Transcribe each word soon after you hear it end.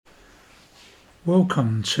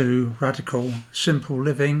Welcome to Radical Simple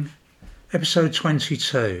Living, episode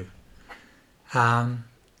 22.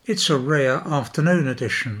 It's a rare afternoon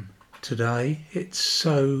edition today. It's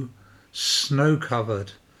so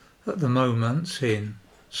snow-covered at the moment in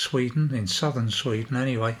Sweden, in southern Sweden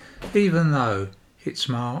anyway, even though it's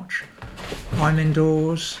March. I'm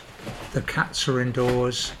indoors, the cats are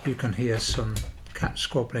indoors, you can hear some cats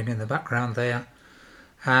squabbling in the background there,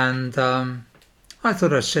 and I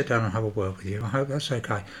thought I'd sit down and have a word with you. I hope that's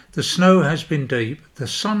okay. The snow has been deep. The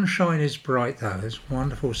sunshine is bright though. There's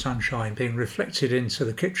wonderful sunshine being reflected into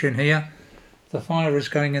the kitchen here. The fire is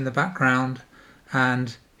going in the background.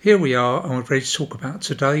 And here we are, and we're ready to talk about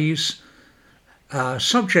today's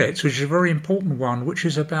subject, which is a very important one, which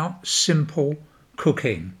is about simple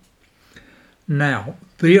cooking. Now,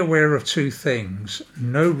 be aware of two things.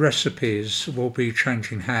 No recipes will be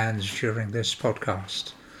changing hands during this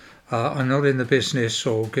podcast. I'm not in the business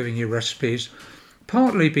or giving you recipes,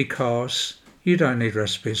 partly because you don't need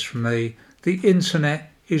recipes from me. The internet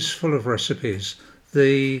is full of recipes.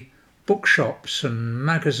 The bookshops and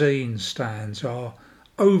magazine stands are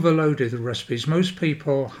overloaded with recipes. Most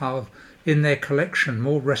people have in their collection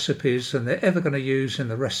more recipes than they're ever going to use in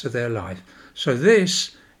the rest of their life. So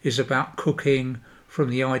this is about cooking from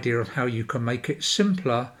the idea of how you can make it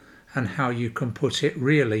simpler and how you can put it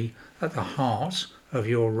really at the heart of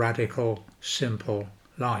your radical, simple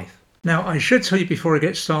life. Now, I should tell you before I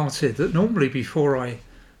get started that normally before I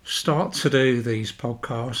start to do these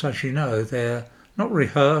podcasts, as you know, they're not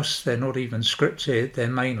rehearsed, they're not even scripted, they're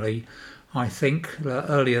mainly, I think,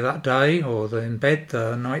 earlier that day or in bed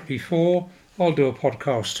the night before. I'll do a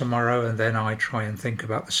podcast tomorrow and then I try and think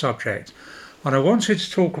about the subject. And I wanted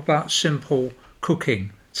to talk about simple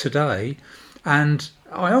cooking today, and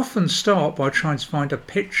I often start by trying to find a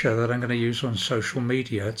picture that I'm going to use on social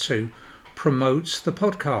media to promote the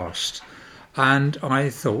podcast. And I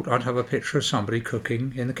thought I'd have a picture of somebody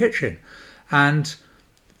cooking in the kitchen. And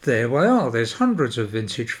there we are. There's hundreds of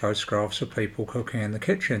vintage photographs of people cooking in the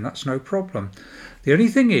kitchen. That's no problem. The only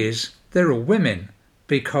thing is, they're all women,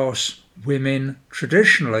 because women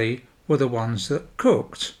traditionally were the ones that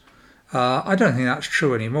cooked. I don't think that's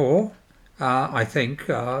true anymore. I think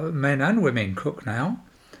men and women cook now,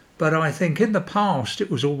 but I think in the past it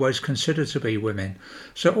was always considered to be women.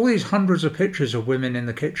 So all these hundreds of pictures of women in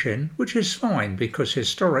the kitchen, which is fine because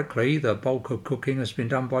historically the bulk of cooking has been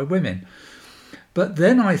done by women. But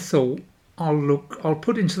then I thought I'll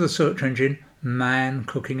put into the search engine man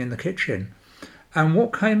cooking in the kitchen, and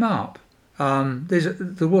what came up?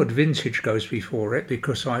 The word vintage goes before it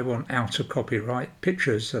because I want out of copyright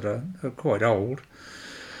pictures that are quite old.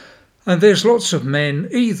 And there's lots of men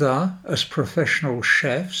either as professional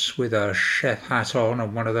chefs with a chef hat on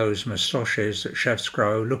and one of those moustaches that chefs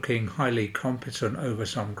grow, looking highly competent over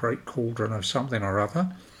some great cauldron of something or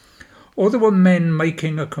other. Or there were men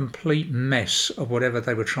making a complete mess of whatever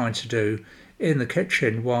they were trying to do in the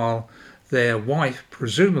kitchen while their wife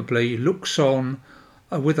presumably looks on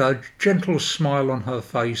with a gentle smile on her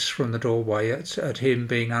face from the doorway at him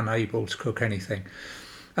being unable to cook anything.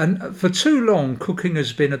 And for too long, cooking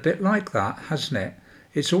has been a bit like that, hasn't it?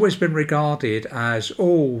 It's always been regarded as,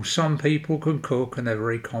 some people can cook and they're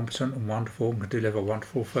very competent and wonderful and can deliver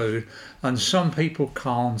wonderful food, and some people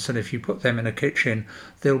can't, and if you put them in a kitchen,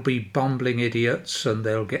 they'll be bumbling idiots and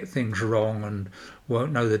they'll get things wrong and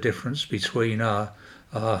won't know the difference between a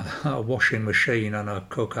washing machine and a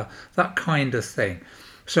cooker, that kind of thing.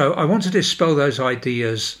 So I want to dispel those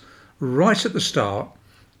ideas right at the start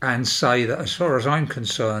and say that as far as I'm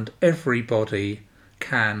concerned, everybody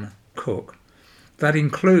can cook. That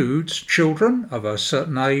includes children of a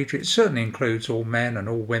certain age. It certainly includes all men and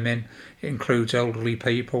all women. It includes elderly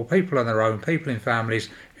people, people on their own, people in families.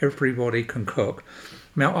 Everybody can cook.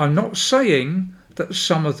 Now, I'm not saying that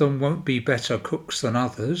some of them won't be better cooks than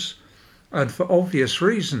others. And for obvious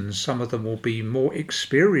reasons, some of them will be more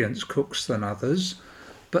experienced cooks than others.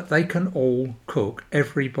 But they can all cook.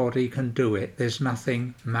 Everybody can do it. There's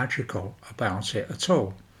nothing magical about it at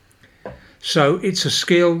all. So it's a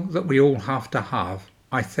skill that we all have to have,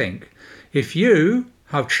 I think. If you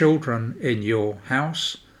have children in your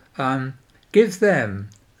house, give them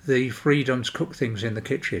the freedom to cook things in the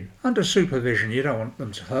kitchen. Under supervision, you don't want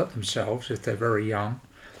them to hurt themselves if they're very young.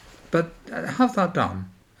 But have that done.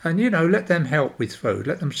 And, let them help with food.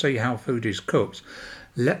 Let them see how food is cooked.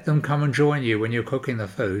 Let them come and join you when you're cooking the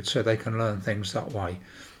food so they can learn things that way.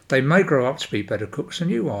 They may grow up to be better cooks than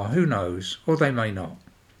you are, who knows, or they may not.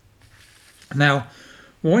 Now,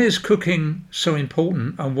 why is cooking so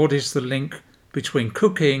important, and what is the link between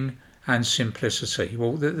cooking and simplicity?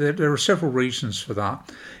 Well, there are several reasons for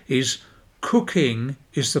that. cooking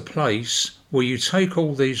is the place where you take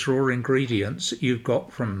all these raw ingredients that you've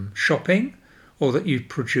got from shopping or that you've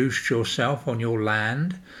produced yourself on your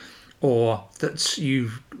land or that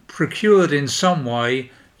you've procured in some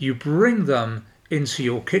way, you bring them into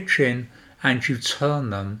your kitchen and you turn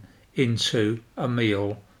them into a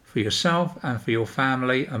meal for yourself and for your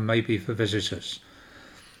family and maybe for visitors.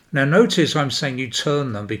 Now notice I'm saying you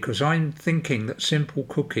turn them because I'm thinking that simple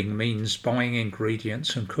cooking means buying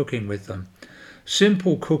ingredients and cooking with them.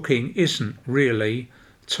 Simple cooking isn't really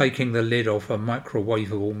taking the lid off a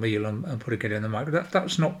microwavable meal and putting it in the microwave.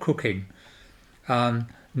 That's not cooking.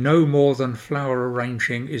 No more than flower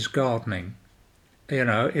arranging is gardening. You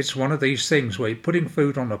know, it's one of these things where putting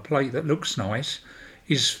food on a plate that looks nice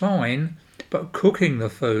is fine, but cooking the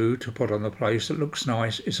food to put on the plate that looks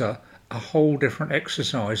nice is a whole different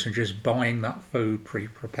exercise than just buying that food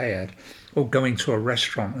pre-prepared or going to a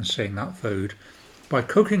restaurant and seeing that food. By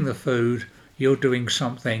cooking the food, you're doing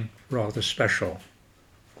something rather special.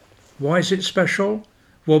 Why is it special?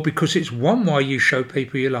 Well, because it's one way you show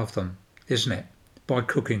people you love them, isn't it? By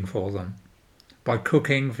cooking for them. By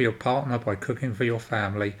cooking for your partner, by cooking for your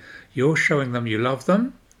family, you're showing them you love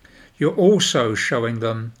them. You're also showing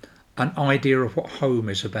them an idea of what home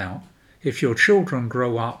is about. If your children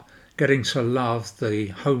grow up getting to love the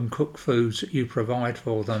home-cooked foods that you provide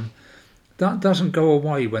for them, that doesn't go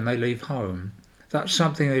away when they leave home. That's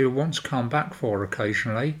something they want to come back for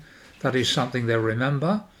occasionally. That is something they'll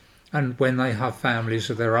remember. And when they have families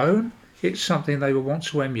of their own, it's something they will want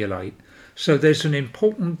to emulate. So there's an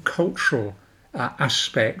important cultural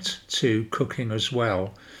aspect to cooking as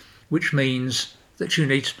well, which means that you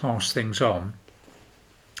need to pass things on.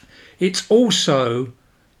 It's also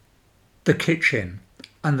the kitchen.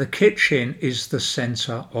 And the kitchen is the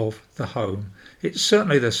centre of the home. It's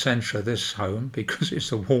certainly the centre of this home because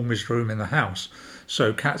it's the warmest room in the house.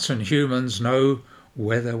 So cats and humans know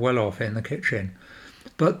where they're well off in the kitchen.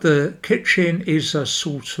 But the kitchen is a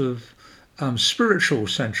sort of spiritual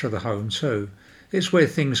centre of the home too. It's where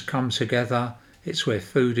things come together. It's where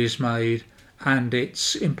food is made. And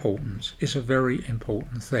it's important. It's a very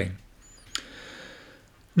important thing.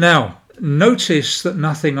 Now, notice that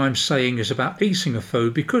nothing I'm saying is about eating a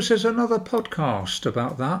food because there's another podcast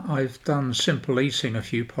about that. I've done simple eating a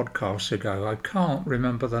few podcasts ago. I can't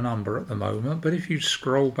remember the number at the moment, but if you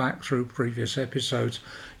scroll back through previous episodes,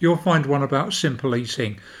 you'll find one about simple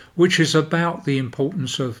eating, which is about the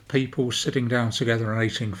importance of people sitting down together and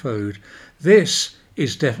eating food. This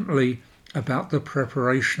is definitely about the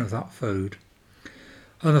preparation of that food.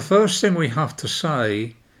 And the first thing we have to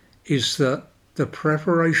say is that the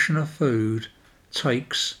preparation of food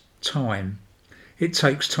takes time. It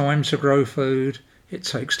takes time to grow food. It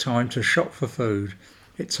takes time to shop for food.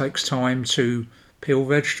 It takes time to peel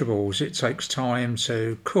vegetables. It takes time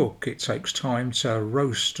to cook. It takes time to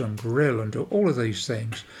roast and grill and do all of these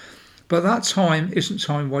things. But that time isn't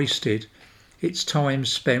time wasted. It's time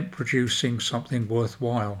spent producing something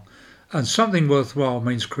worthwhile. And something worthwhile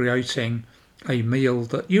means creating a meal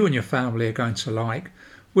that you and your family are going to like,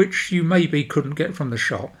 which you maybe couldn't get from the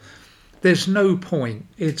shop. There's no point,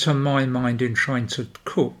 to my mind, in trying to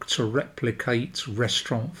cook to replicate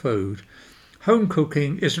restaurant food. Home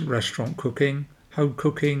cooking isn't restaurant cooking. Home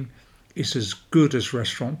cooking is as good as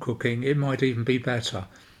restaurant cooking. It might even be better.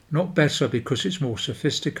 Not better because it's more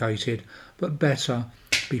sophisticated, but better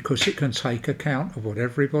because it can take account of what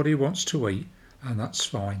everybody wants to eat, and that's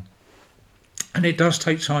fine. And it does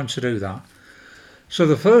take time to do that. So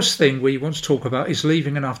the first thing we want to talk about is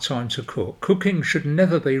leaving enough time to cook. Cooking should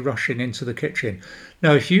never be rushing into the kitchen.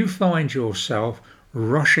 Now, if you find yourself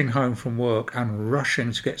rushing home from work and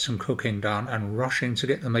rushing to get some cooking done and rushing to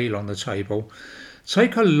get the meal on the table,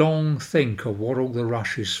 take a long think of what all the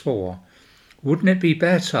rush is for. Wouldn't it be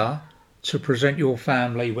better to present your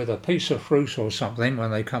family with a piece of fruit or something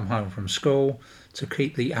when they come home from school to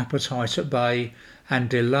keep the appetite at bay and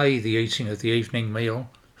delay the eating of the evening meal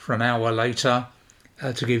for an hour later?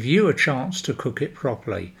 To give you a chance to cook it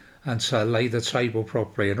properly and to lay the table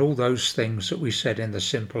properly and all those things that we said in the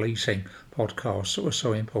Simple Eating podcast that were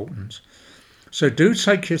so important. So do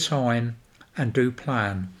take your time and do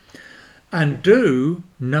plan. And do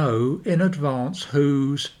know in advance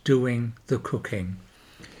who's doing the cooking.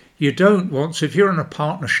 You don't want to, if you're in a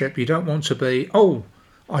partnership, you don't want to be, oh,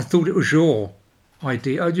 I thought it was your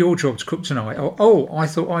idea, your job to cook tonight. Oh, I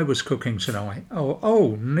thought I was cooking tonight.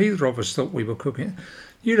 Oh, neither of us thought we were cooking.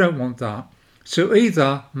 You don't want that. So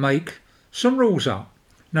either make some rules up.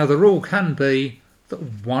 Now the rule can be that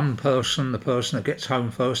one person, the person that gets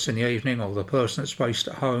home first in the evening, or the person that's based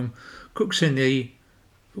at home, cooks in the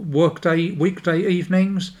weekday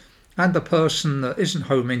evenings, and the person that isn't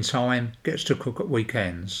home in time gets to cook at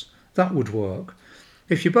weekends. That would work.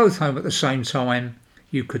 If you're both home at the same time,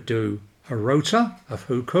 you could do a rota of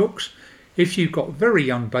who cooks. If you've got very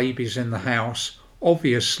young babies in the house,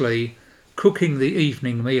 obviously cooking the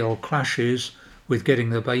evening meal clashes with getting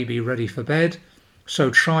the baby ready for bed, so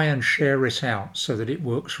try and share it out so that it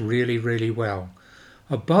works really, really well.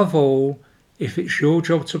 Above all, if it's your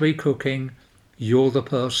job to be cooking, you're the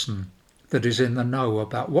person that is in the know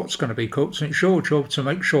about what's going to be cooked, and it's your job to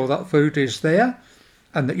make sure that food is there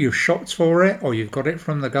and that you've shopped for it or you've got it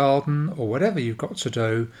from the garden or whatever you've got to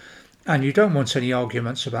do, and you don't want any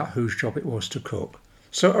arguments about whose job it was to cook.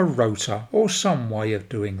 So a rota or some way of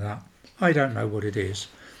doing that. I don't know what it is.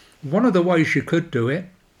 One of the ways you could do it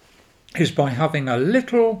is by having a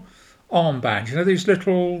little armband. You know these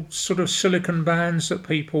little sort of silicone bands that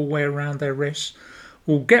people wear around their wrists?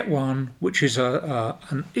 Well, get one which is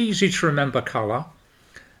an easy to remember colour,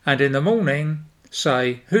 and in the morning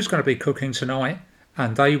say who's going to be cooking tonight,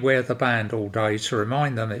 and they wear the band all day to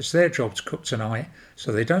remind them it's their job to cook tonight,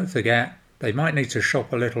 so they don't forget. They might need to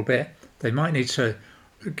shop a little bit, they might need to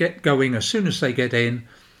get going as soon as they get in,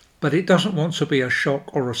 but it doesn't want to be a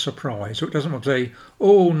shock or a surprise. It doesn't want to say,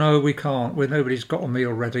 oh no, we can't, nobody's got a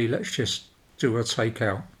meal ready, let's just do a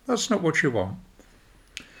takeout. That's not what you want.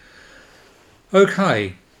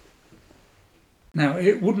 Okay, now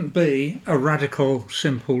it wouldn't be a radical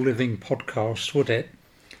simple living podcast, would it,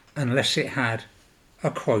 unless it had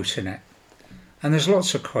a quote in it. And there's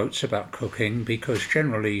lots of quotes about cooking because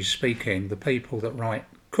generally speaking, the people that write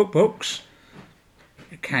cookbooks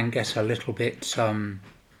can get a little bit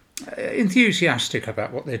enthusiastic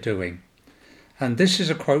about what they're doing. And this is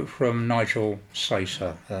a quote from Nigel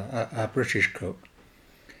Slater, a British cook.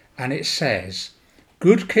 And it says,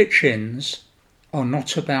 "Good kitchens are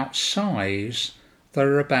not about size,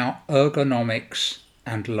 they're about ergonomics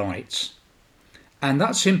and light." And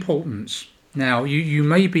that's important. Now, you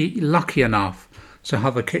may be lucky enough to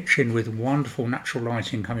have a kitchen with wonderful natural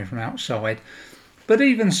lighting coming from outside, but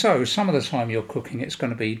even so, some of the time you're cooking it's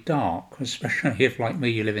going to be dark, especially if, like me,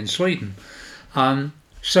 you live in Sweden.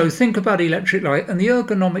 So think about electric light and the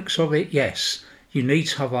ergonomics of it. Yes, you need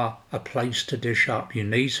to have a place to dish up, you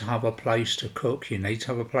need to have a place to cook, you need to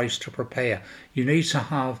have a place to prepare, you need to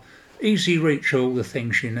have easy reach all the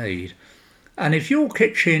things you need. And if your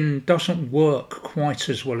kitchen doesn't work quite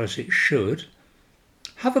as well as it should,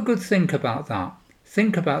 have a good think about that.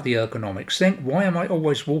 Think about the ergonomics. Think, why am I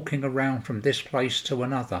always walking around from this place to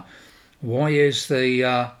another? Why is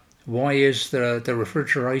the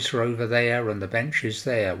refrigerator over there and the bench is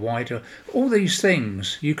there? All these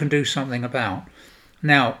things you can do something about.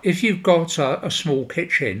 Now, if you've got a small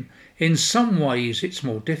kitchen, in some ways it's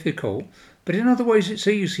more difficult, but in other ways it's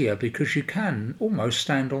easier because you can almost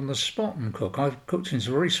stand on the spot and cook. I've cooked in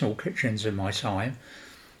some very small kitchens in my time,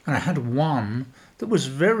 and I had one that was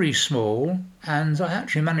very small, and I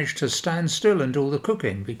actually managed to stand still and do all the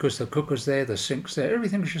cooking because the cooker's there, the sink's there,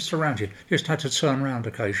 everything's just around you. You just had to turn around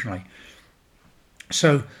occasionally.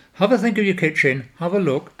 So have a think of your kitchen, have a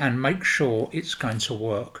look, and make sure it's going to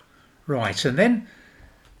work. Right, and then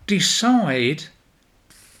decide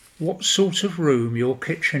what sort of room your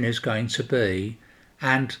kitchen is going to be,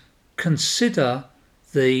 and consider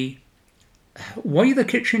the way the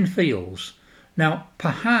kitchen feels. Now,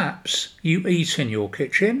 perhaps you eat in your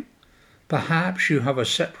kitchen, perhaps you have a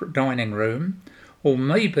separate dining room, or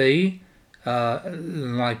maybe,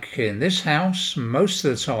 like in this house, most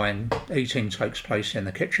of the time eating takes place in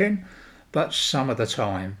the kitchen, but some of the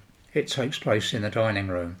time it takes place in the dining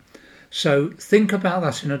room. So think about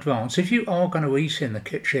that in advance. If you are going to eat in the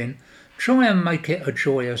kitchen, try and make it a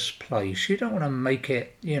joyous place. You don't want to make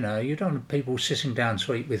it, you don't want people sitting down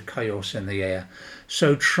to eat with chaos in the air.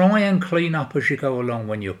 So try and clean up as you go along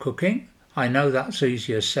when you're cooking. I know that's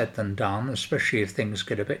easier said than done, especially if things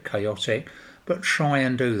get a bit chaotic, but try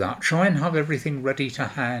and do that. Try and have everything ready to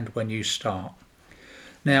hand when you start.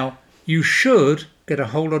 Now, you should get a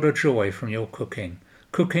whole lot of joy from your cooking.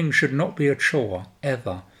 Cooking should not be a chore,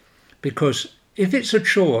 ever. Because if it's a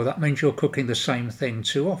chore, that means you're cooking the same thing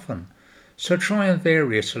too often. So try and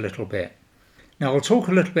vary it a little bit. Now, I'll talk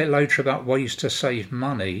a little bit later about ways to save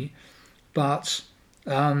money, but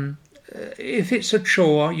if it's a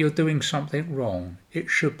chore, you're doing something wrong. It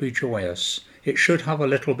should be joyous. It should have a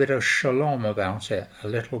little bit of shalom about it, a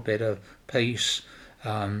little bit of peace.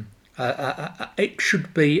 It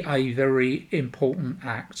should be a very important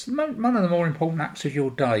act. One of the more important acts of your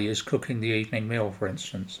day is cooking the evening meal, for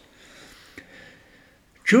instance.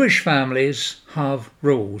 Jewish families have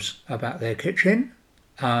rules about their kitchen.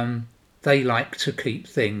 They like to keep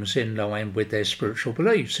things in line with their spiritual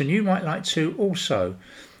beliefs, and you might like to also.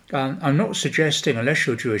 I'm not suggesting, unless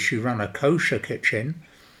you're Jewish, you run a kosher kitchen,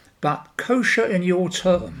 but kosher in your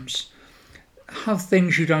terms. Have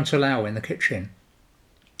things you don't allow in the kitchen.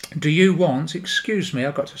 Do you want, excuse me,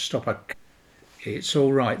 I've got to stop. It's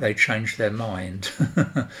all right, they changed their mind.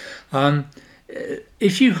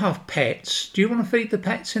 If you have pets, do you want to feed the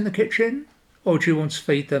pets in the kitchen? Or do you want to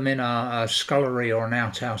feed them in a scullery or an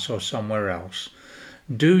outhouse or somewhere else?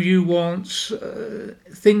 Do you want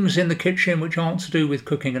things in the kitchen which aren't to do with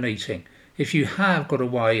cooking and eating? If you have got a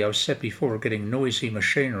way, I've said before, of getting noisy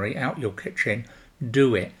machinery out your kitchen,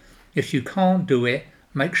 do it. If you can't do it,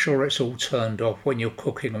 make sure it's all turned off when you're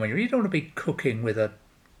cooking. You don't want to be cooking with a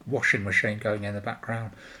washing machine going in the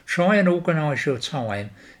background. Try and organise your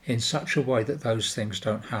time in such a way that those things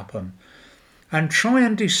don't happen. And try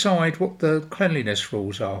and decide what the cleanliness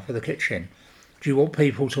rules are for the kitchen. Do you want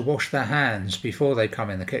people to wash their hands before they come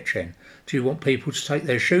in the kitchen? Do you want people to take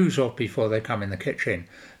their shoes off before they come in the kitchen?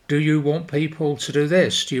 Do you want people to do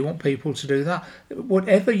this? Do you want people to do that?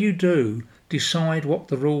 Whatever you do, decide what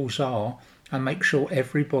the rules are and make sure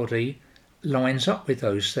everybody lines up with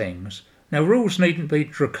those things. Now, rules needn't be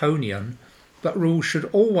draconian, but rules should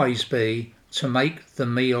always be to make the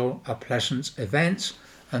meal a pleasant event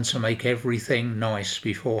and to make everything nice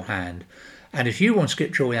beforehand. And if you want to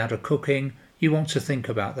get joy out of cooking, you want to think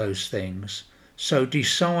about those things. So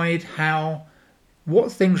decide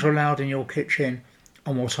what things are allowed in your kitchen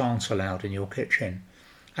and what aren't allowed in your kitchen.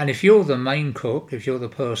 And if you're the main cook, if you're the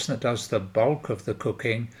person that does the bulk of the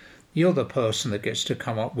cooking, you're the person that gets to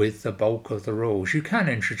come up with the bulk of the rules. You can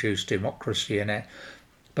introduce democracy in it,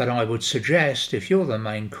 but I would suggest, if you're the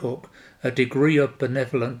main cook, a degree of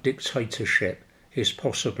benevolent dictatorship is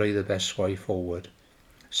possibly the best way forward.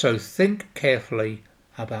 So think carefully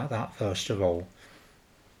about that first of all.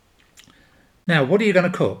 Now, what are you going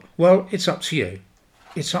to cook? Well, it's up to you.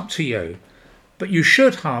 It's up to you. But you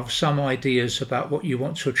should have some ideas about what you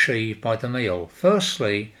want to achieve by the meal.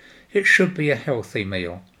 Firstly, it should be a healthy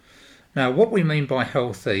meal. Now, what we mean by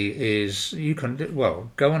healthy is you can,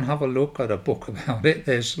 go and have a look at a book about it.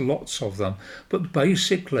 There's lots of them. But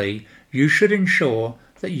basically, you should ensure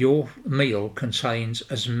that your meal contains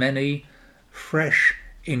as many fresh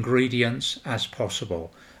ingredients as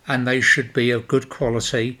possible. And they should be of good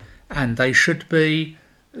quality and they should be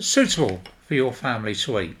suitable for your family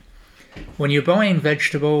to eat. When you're buying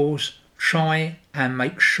vegetables, try and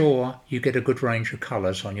make sure you get a good range of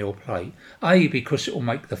colours on your plate. A, because it will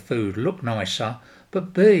make the food look nicer,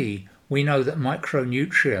 but B, we know that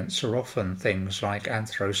micronutrients are often things like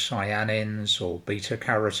anthocyanins or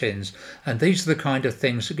beta-carotens, and these are the kind of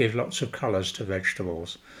things that give lots of colours to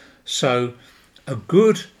vegetables. So a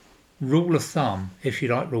good rule of thumb, if you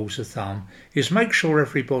like rules of thumb, is make sure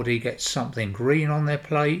everybody gets something green on their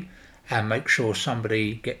plate, and make sure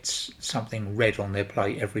somebody gets something red on their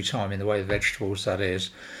plate every time, in the way of vegetables, that is.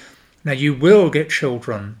 Now, you will get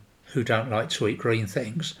children who don't like to eat green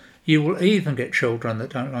things. You will even get children that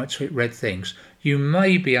don't like to eat red things. You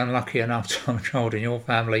may be unlucky enough to have a child in your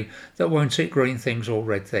family that won't eat green things or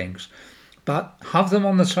red things. But have them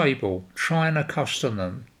on the table. Try and accustom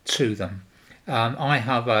them to them. I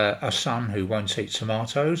have a son who won't eat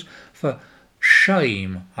tomatoes. For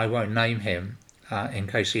shame, I won't name him. In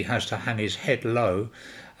case he has to hang his head low.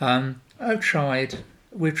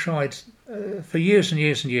 We've tried for years and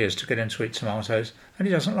years and years to get him to eat tomatoes, and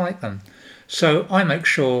he doesn't like them. So I make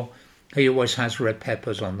sure he always has red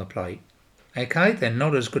peppers on the plate. Okay, they're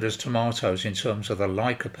not as good as tomatoes in terms of the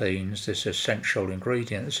lycopenes, this essential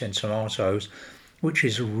ingredient that's in tomatoes, which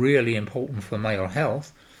is really important for male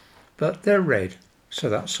health, but they're red, so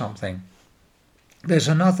that's something. There's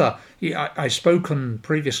another, I've spoken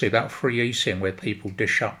previously about free eating, where people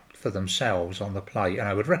dish up for themselves on the plate, and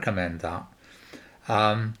I would recommend that.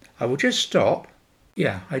 I will just stop.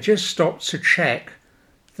 I just stopped to check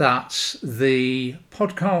that the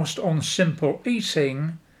podcast on simple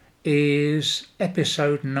eating is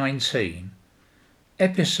episode 19.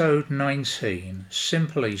 Episode 19,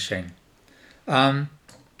 simple eating.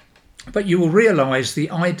 But you will realise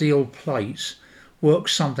the ideal plate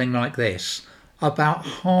works something like this. About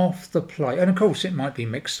half the plate, and of course it might be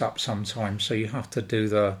mixed up sometimes, so you have to do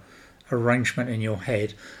the arrangement in your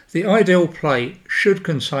head. The ideal plate should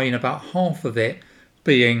contain about half of it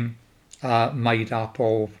being made up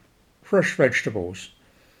of fresh vegetables.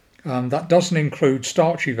 That doesn't include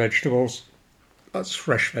starchy vegetables. That's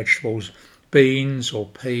fresh vegetables, beans or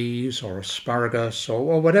peas or asparagus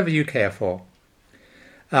or whatever you care for.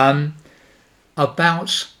 About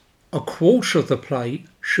a quarter of the plate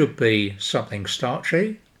should be something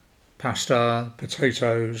starchy, pasta,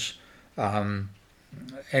 potatoes,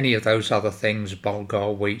 any of those other things,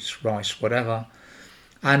 bulgur, wheat, rice, whatever.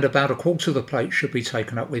 and about a quarter of the plate should be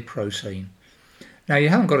taken up with protein. Now, you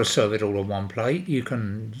haven't got to serve it all on one plate. You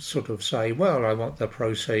can sort of say, well, I want the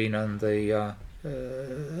protein and the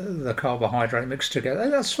carbohydrate mixed together.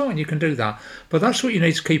 That's fine, you can do that. But that's what you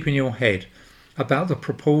need to keep in your head about the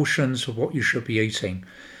proportions of what you should be eating.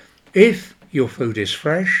 If your food is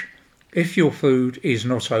fresh, if your food is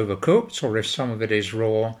not overcooked, or if some of it is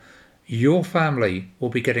raw, your family will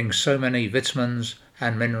be getting so many vitamins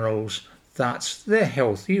and minerals that their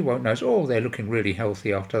health, you won't notice, oh, they're looking really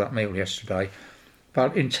healthy after that meal yesterday.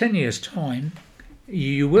 But in 10 years' time,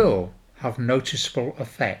 you will have noticeable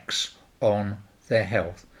effects on their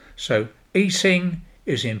health. So eating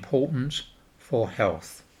is important for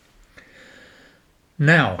health.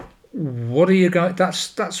 Now, what are you going?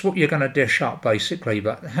 That's what you're going to dish up basically.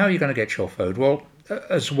 But how are you going to get your food? Well,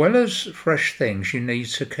 as well as fresh things, you need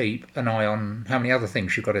to keep an eye on how many other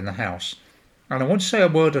things you've got in the house. And I want to say a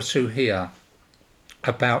word or two here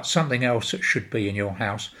about something else that should be in your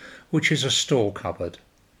house, which is a store cupboard.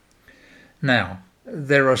 Now,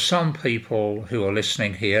 there are some people who are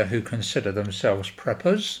listening here who consider themselves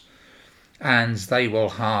preppers, and they will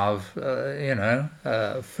have,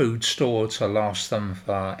 food stored to last them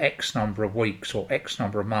for X number of weeks or X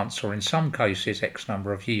number of months, or in some cases, X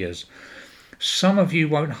number of years. Some of you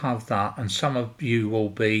won't have that, and some of you will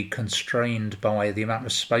be constrained by the amount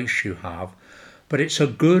of space you have, but it's a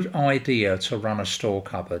good idea to run a store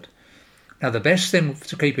cupboard. Now, the best thing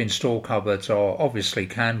to keep in store cupboards are obviously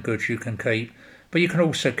canned goods you can keep, but you can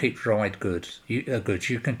also keep dried goods. You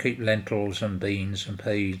can keep lentils and beans and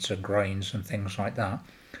peas and grains and things like that.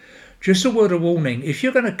 Just a word of warning, if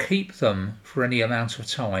you're going to keep them for any amount of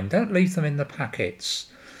time, don't leave them in the packets,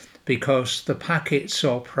 because the packets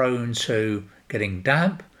are prone to getting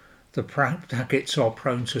damp, the packets are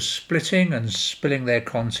prone to splitting and spilling their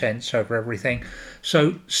contents over everything.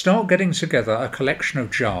 So start getting together a collection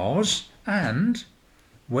of jars, and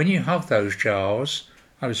when you have those jars,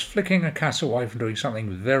 I was flicking a cat away from doing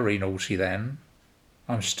something very naughty then.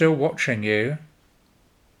 I'm still watching you.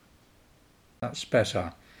 That's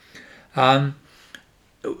better.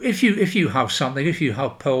 If you have something, if you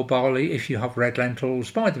have pearl barley, if you have red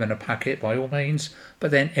lentils, buy them in a packet by all means,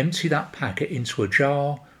 but then empty that packet into a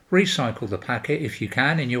jar, recycle the packet if you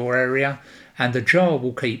can in your area, and the jar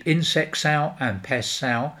will keep insects out and pests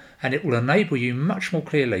out, and it will enable you much more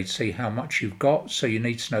clearly to see how much you've got, so you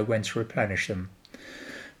need to know when to replenish them.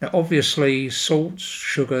 Now, obviously, salts,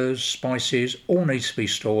 sugars, spices all need to be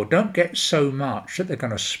stored. Don't get so much that they're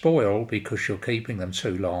going to spoil because you're keeping them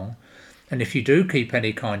too long. And if you do keep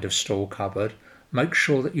any kind of store cupboard, make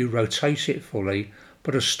sure that you rotate it fully.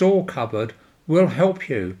 But a store cupboard will help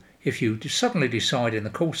you. If you suddenly decide in the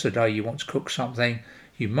course of the day you want to cook something,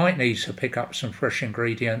 you might need to pick up some fresh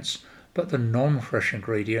ingredients, but the non-fresh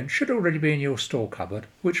ingredients should already be in your store cupboard,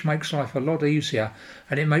 which makes life a lot easier,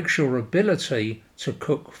 and it makes your ability to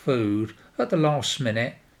cook food at the last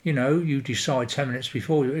minute. You decide 10 minutes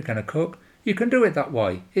before you're going to cook, you can do it that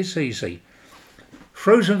way. It's easy.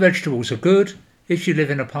 Frozen vegetables are good if you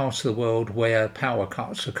live in a part of the world where power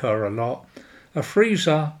cuts occur a lot. A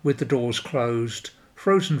freezer with the doors closed,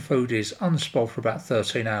 frozen food is unspoiled for about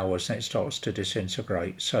 13 hours and it starts to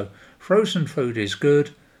disintegrate. So frozen food is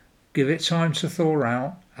good. Give it time to thaw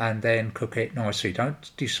out and then cook it nicely. Don't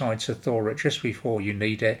decide to thaw it just before you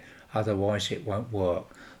need it, otherwise it won't work.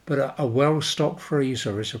 But a well-stocked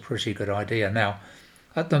freezer is a pretty good idea. Now,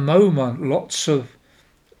 at the moment, lots of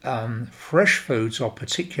fresh foods are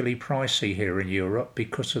particularly pricey here in Europe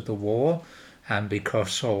because of the war and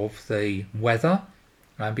because of the weather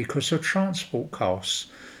and because of transport costs.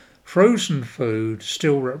 Frozen food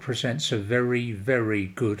still represents a very, very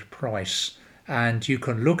good price. And you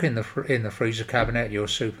can look in the freezer cabinet at your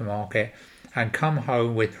supermarket and come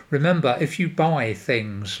home with, remember, if you buy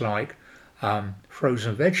things like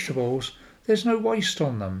frozen vegetables, there's no waste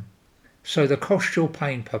on them. So the cost you're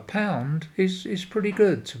paying per pound is pretty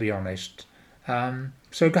good, to be honest.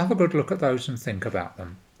 So have a good look at those and think about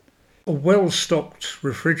them. A well-stocked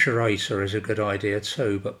refrigerator is a good idea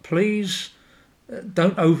too, but please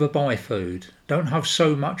don't overbuy food. Don't have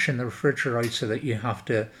so much in the refrigerator that you have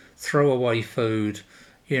to throw away food,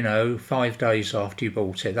 5 days after you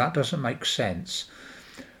bought it. That doesn't make sense.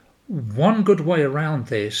 One good way around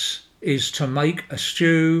this is to make a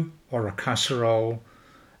stew or a casserole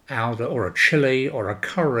or a chili or a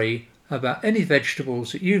curry about any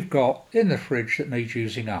vegetables that you've got in the fridge that need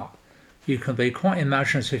using up. You can be quite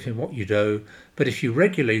imaginative in what you do, but if you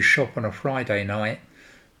regularly shop on a Friday night,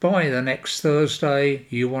 by the next Thursday,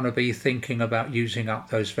 you want to be thinking about using up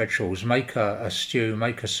those vegetables. Make a stew,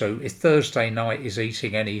 make a soup. If Thursday night is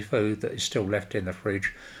eating any food that is still left in the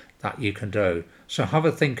fridge, that you can do. So have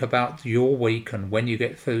a think about your week and when you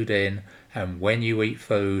get food in and when you eat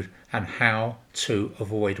food and how to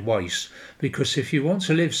avoid waste. Because if you want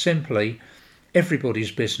to live simply,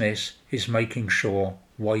 everybody's business is making sure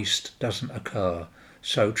waste doesn't occur.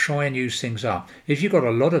 So try and use things up. If you've got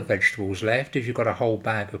a lot of vegetables left, if you've got a whole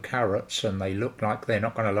bag of carrots and they look like they're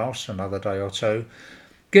not going to last another day or two,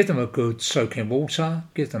 give them a good soak in water,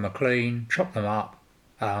 give them a clean, chop them up,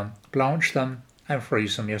 blanch them and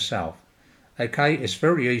freeze them yourself. Okay, it's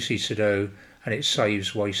very easy to do and it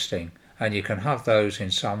saves wasting. And you can have those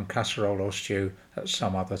in some casserole or stew at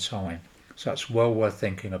some other time. So that's well worth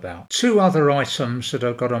thinking about. Two other items that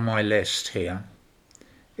I've got on my list here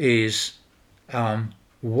is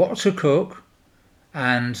what to cook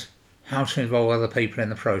and how to involve other people in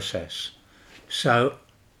the process. So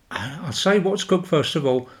I'll say what to cook first of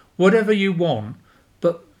all. Whatever you want,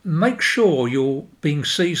 but make sure you're being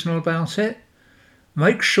seasonal about it.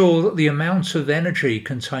 Make sure that the amount of energy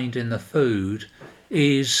contained in the food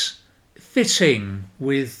is fitting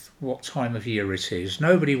with what time of year it is.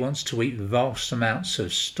 Nobody wants to eat vast amounts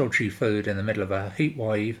of stodgy food in the middle of a heat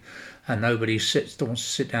wave, and nobody wants to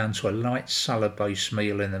sit down to a light salad-based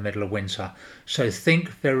meal in the middle of winter. So think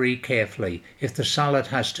very carefully. If the salad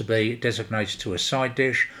has to be designated to a side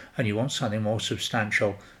dish and you want something more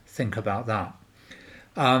substantial, think about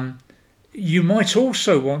that. You might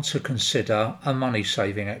also want to consider a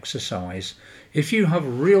money-saving exercise. If you have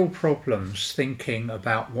real problems thinking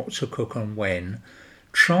about what to cook and when,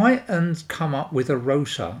 try and come up with a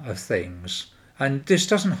rota of things. And this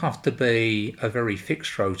doesn't have to be a very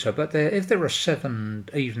fixed rota, but if there are 7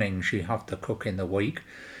 evenings you have to cook in the week,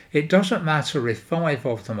 it doesn't matter if 5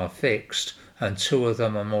 of them are fixed and 2 of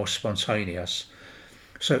them are more spontaneous.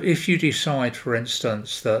 So if you decide, for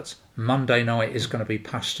instance, that Monday night is going to be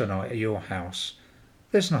pasta night at your house,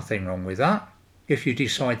 there's nothing wrong with that. If you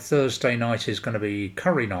decide Thursday night is going to be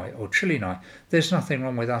curry night or chili night, there's nothing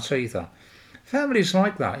wrong with that either. Families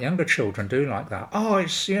like that, younger children do like that. Oh,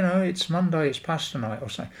 it's Monday, it's pasta night or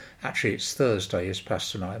something. Actually, it's Thursday, it's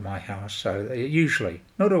pasta night at my house. So usually,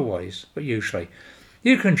 not always, but usually.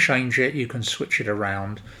 You can change it, you can switch it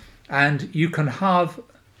around, and you can have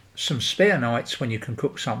some spare nights when you can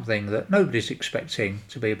cook something that nobody's expecting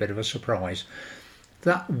to be a bit of a surprise.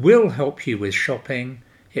 That will help you with shopping,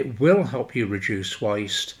 it will help you reduce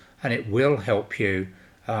waste, and it will help you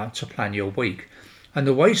to plan your week. And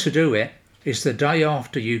the way to do it is the day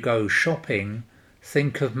after you go shopping,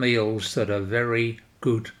 think of meals that are very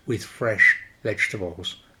good with fresh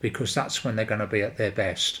vegetables, because that's when they're going to be at their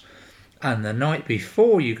best. And the night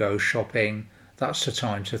before you go shopping, that's the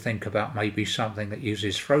time to think about maybe something that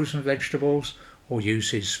uses frozen vegetables or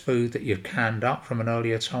uses food that you've canned up from an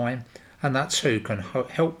earlier time. And that too can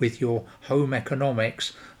help with your home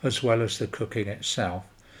economics as well as the cooking itself.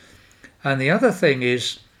 And the other thing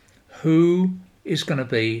is, who is going to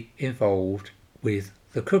be involved with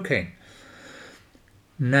the cooking?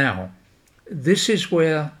 Now, this is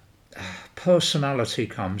where personality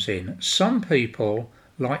comes in. Some people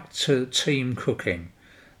like to team cooking.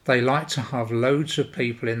 They like to have loads of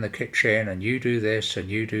people in the kitchen and you do this and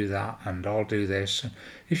you do that and I'll do this. And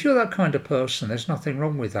if you're that kind of person, there's nothing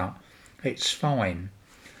wrong with that. It's fine.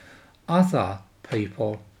 Other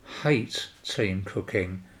people hate team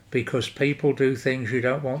cooking because people do things you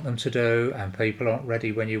don't want them to do and people aren't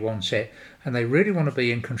ready when you want it and they really want to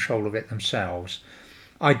be in control of it themselves.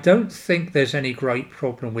 I don't think there's any great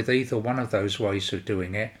problem with either one of those ways of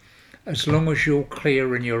doing it, as long as you're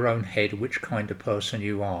clear in your own head which kind of person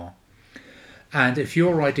you are. And if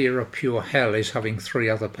your idea of pure hell is having 3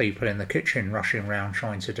 other people in the kitchen rushing around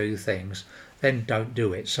trying to do things, then don't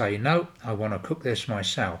do it. Say, no, I want to cook this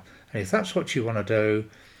myself. And if that's what you want to do,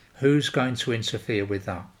 who's going to interfere with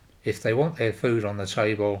that? If they want their food on the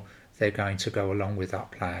table, they're going to go along with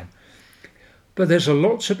that plan. But there's a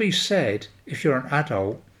lot to be said, if you're an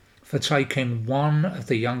adult, for taking one of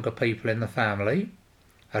the younger people in the family,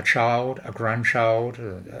 a child, a grandchild,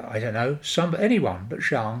 I don't know, anyone but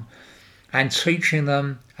young, and teaching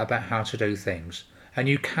them about how to do things. And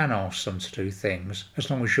you can ask them to do things as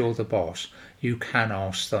long as you're the boss. You can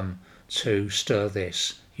ask them to stir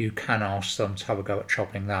this. You can ask them to have a go at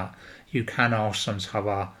chopping that. You can ask them to have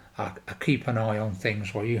a keep an eye on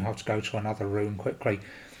things while you have to go to another room quickly.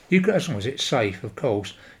 You can, as long as it's safe, of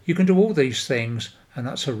course. You can do all these things, and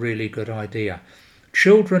that's a really good idea.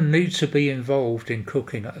 Children need to be involved in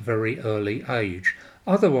cooking at a very early age.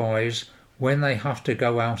 Otherwise, when they have to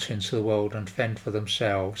go out into the world and fend for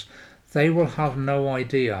themselves, they will have no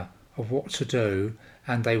idea of what to do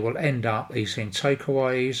and they will end up eating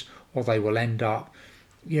takeaways or they will end up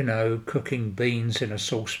cooking beans in a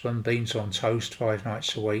saucepan, beans on toast 5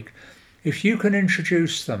 nights a week, if you can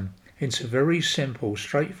introduce them into very simple,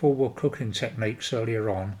 straightforward cooking techniques earlier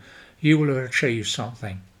on, you will have achieved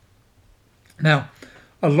something. Now,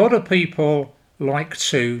 a lot of people like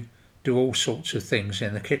to do all sorts of things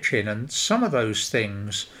in the kitchen, and some of those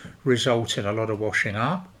things result in a lot of washing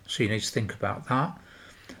up, so you need to think about that.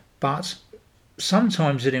 But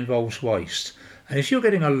sometimes it involves waste, and if you're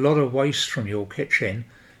getting a lot of waste from your kitchen,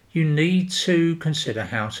 you need to consider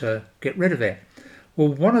how to get rid of it. Well,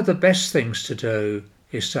 one of the best things to do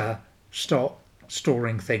is to start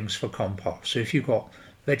storing things for compost. So if you've got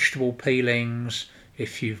vegetable peelings,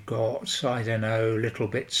 if you've got, little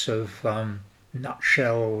bits of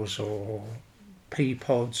nutshells or pea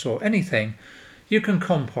pods or anything, you can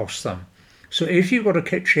compost them. So if you've got a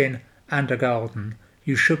kitchen and a garden,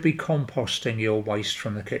 you should be composting your waste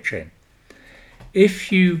from the kitchen.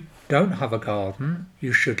 If you don't have a garden,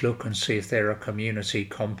 you should look and see if there are community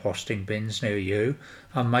composting bins near you,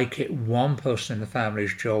 and make it one person in the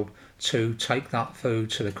family's job to take that food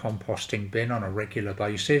to the composting bin on a regular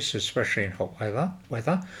basis, especially in hot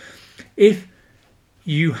weather. If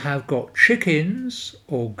you have got chickens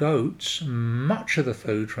or goats, much of the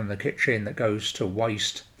food from the kitchen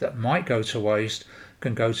that might go to waste,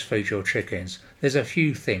 can go to feed your chickens. There's a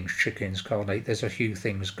few things chickens can't eat, there's a few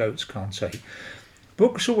things goats can't eat.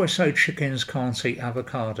 Books always say chickens can't eat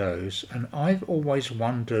avocados, and I've always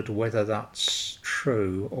wondered whether that's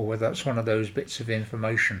true or whether that's one of those bits of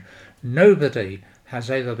information. Nobody has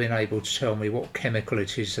ever been able to tell me what chemical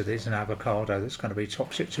it is that is an avocado that's going to be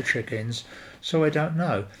toxic to chickens, so I don't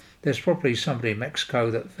know. There's probably somebody in Mexico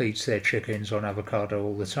that feeds their chickens on avocado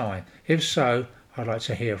all the time. If so, I'd like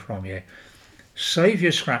to hear from you. Save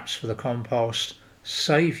your scraps for the compost,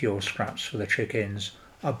 save your scraps for the chickens.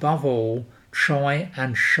 Above all, try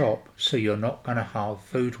and shop so you're not going to have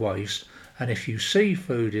food waste, and if you see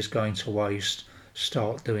food is going to waste,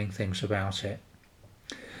 start doing things about it.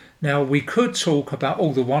 Now, we could talk about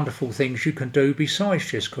all the wonderful things you can do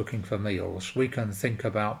besides just cooking for meals. We can think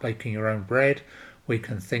about baking your own bread, we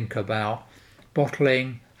can think about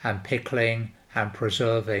bottling and pickling and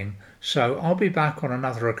preserving. So I'll be back on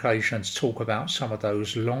another occasion to talk about some of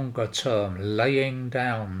those longer term laying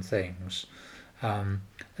down things.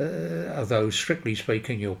 Although strictly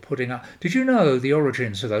speaking you're putting up. Did you know the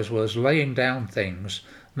origins of those words? Laying down things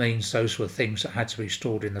means those were things that had to be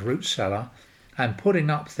stored in the root cellar, and putting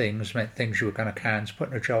up things meant things you were going to can to put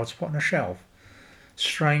in a jar to put on a shelf.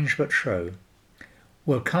 Strange but true.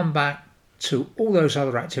 We'll come back to all those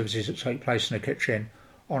other activities that take place in the kitchen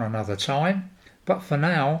on another time, but for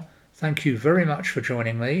now, thank you very much for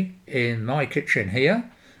joining me in my kitchen here,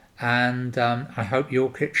 and I hope your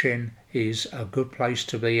kitchen is a good place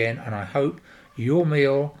to be in, and I hope your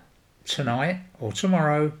meal tonight or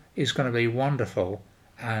tomorrow is going to be wonderful,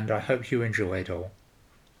 and I hope you enjoy it all.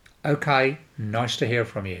 Okay, nice to hear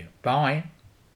from you. Bye.